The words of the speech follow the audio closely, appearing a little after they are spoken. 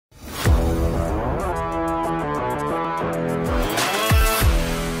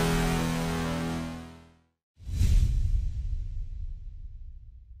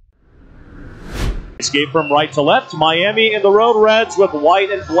Escape from right to left. Miami in the Road Reds with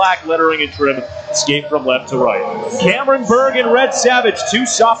white and black lettering and trim. Escape from left to right. Cameron Berg and Red Savage, two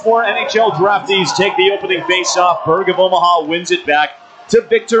sophomore NHL draftees, take the opening face-off. Berg of Omaha wins it back to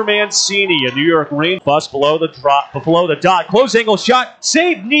Victor Mancini. A New York Rain Fuss below the dot. Close angle shot.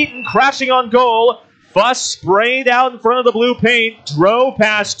 Save Neaton crashing on goal. Fuss sprayed out in front of the blue paint. Drove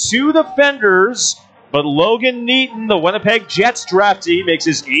past two defenders. But Logan Neaton, the Winnipeg Jets draftee, makes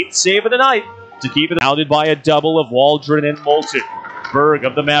his 8th save of the night to keep it outed by a double of Waldron and Moulton. Berg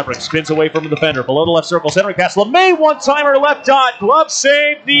of the Mavericks spins away from the defender. Below the left circle, centering pass. LeMay one-timer left dot. Glove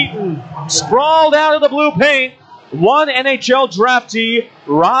save. Neaton sprawled out of the blue paint. One NHL draftee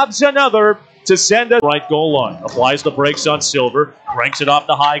robs another to send a right goal line. Applies the brakes on Silver. Cranks it off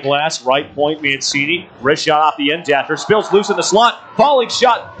the high glass. Right point, Mancini. Wrist shot off the end. Dasher spills loose in the slot. Falling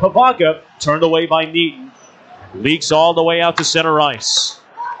shot. Pavanka turned away by Neaton. Leaks all the way out to center ice.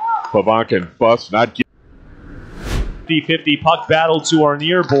 Pavanka and Fuss not 50-50 puck battle to our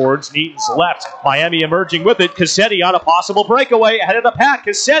near boards. Neaton's left. Miami emerging with it. Cassetti on a possible breakaway. Ahead of the pack.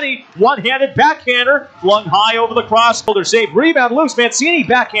 Cassetti, one-handed backhander. Flung high over the cross. Shoulder save. Rebound loose. Mancini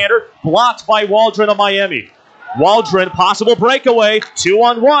backhander. Blocked by Waldron of Miami. Waldron, possible breakaway.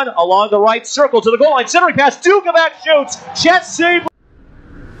 2-on-1 along the right circle to the goal line. Centering pass. Dukovac shoots. Jet save.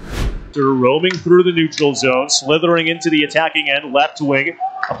 Roaming through the neutral zone. Slithering into the attacking end. Left wing.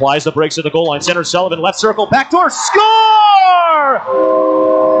 Applies the brakes at the goal line. Center Sullivan, left circle, backdoor, score!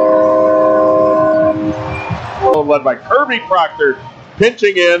 led by Kirby Proctor,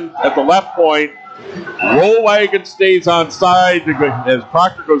 pinching in at the left point. Roll wagon stays on side as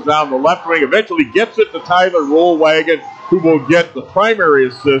Proctor goes down the left wing. Eventually gets it to Tyler Rollwagon, who will get the primary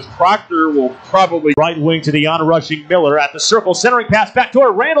assist. Proctor will probably right wing to the on-rushing Miller at the circle. Centering pass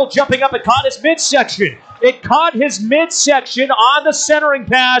backdoor. Randall jumping up. It caught his midsection. It caught his midsection on the centering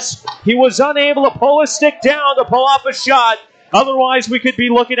pass. He was unable to pull his stick down to pull off a shot. Otherwise, we could be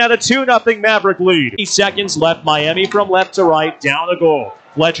looking at a 2-0 Maverick lead. 8 seconds left. Miami from left to right. Down a goal.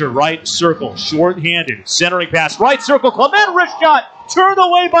 Fletcher, right circle, short-handed, centering pass, right circle, Clement, wrist shot, turned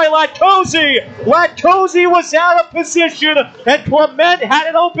away by Latkozy. Latkozy was out of position, and Clement had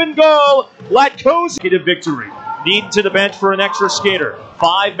an open goal. Latkozy to victory. Need to the bench for an extra skater.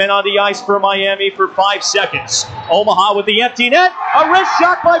 5 men on the ice for Miami for 5 seconds. Omaha with the empty net. A wrist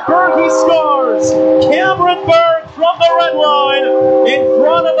shot by Berg. He scores. Cameron Berg from the red line in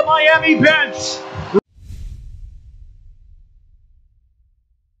front of the Miami bench.